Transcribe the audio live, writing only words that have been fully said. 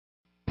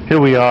Here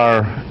we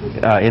are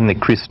in the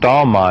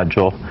Cristal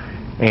module,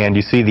 and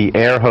you see the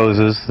air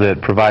hoses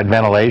that provide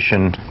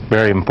ventilation,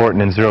 very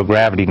important in zero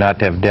gravity not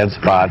to have dead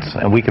spots,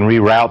 and we can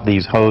reroute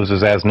these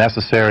hoses as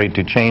necessary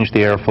to change the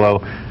airflow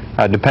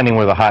depending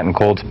where the hot and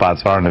cold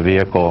spots are in the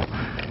vehicle.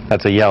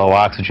 That's a yellow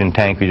oxygen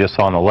tank you just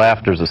saw on the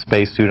left. There's a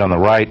spacesuit on the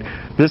right.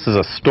 This is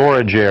a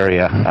storage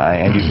area,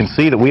 and you can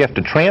see that we have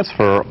to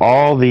transfer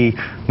all the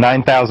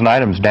 9,000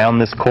 items down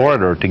this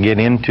corridor to get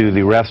into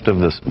the rest of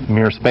the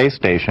Mir space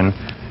station.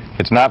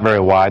 It's not very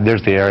wide.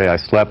 There's the area I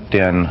slept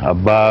in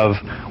above.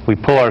 We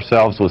pull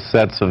ourselves with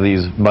sets of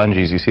these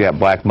bungees. You see that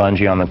black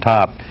bungee on the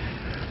top.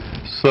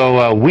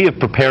 So we have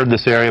prepared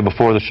this area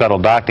before the shuttle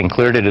docked and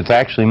cleared it. It's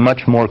actually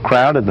much more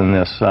crowded than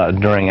this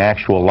during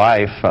actual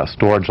life.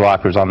 Storage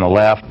lockers on the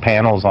left,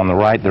 panels on the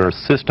right. There are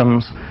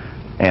systems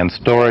and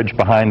storage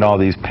behind all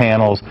these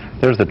panels.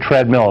 There's the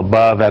treadmill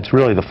above. That's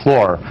really the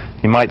floor.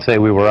 You might say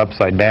we were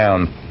upside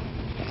down.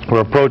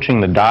 We're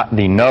approaching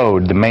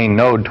the main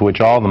node to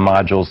which all the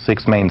modules,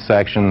 6 main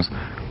sections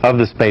of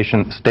the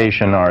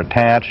station are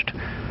attached.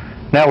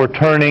 Now we're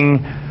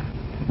turning,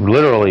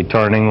 literally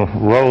turning,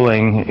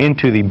 rolling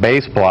into the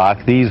base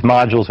block. These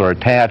modules are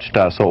attached,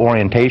 so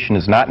orientation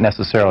is not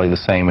necessarily the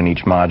same in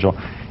each module.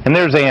 And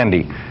there's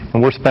Andy,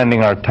 and we're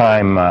spending our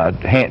time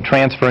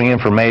transferring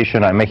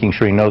information. I'm making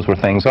sure he knows where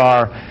things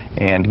are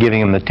and giving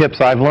him the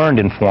tips I've learned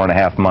in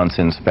 4.5 months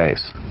in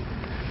space.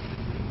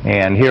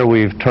 And here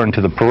we've turned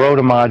to the Perrotta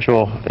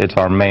module. It's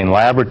our main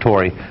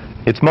laboratory.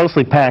 It's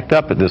mostly packed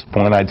up at this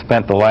point. I'd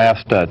spent the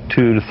last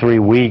 2 to 3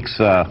 weeks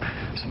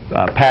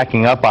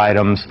packing up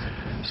items.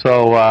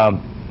 So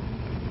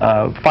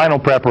final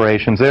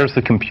preparations. There's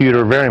the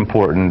computer, very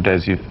important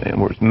as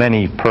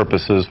many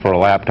purposes for a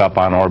laptop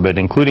on orbit,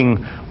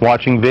 including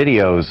watching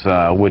videos,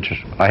 which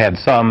I had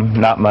some,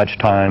 not much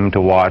time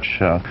to watch.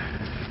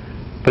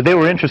 But they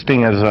were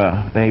interesting as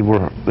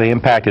they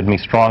impacted me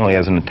strongly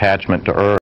as an attachment to Earth.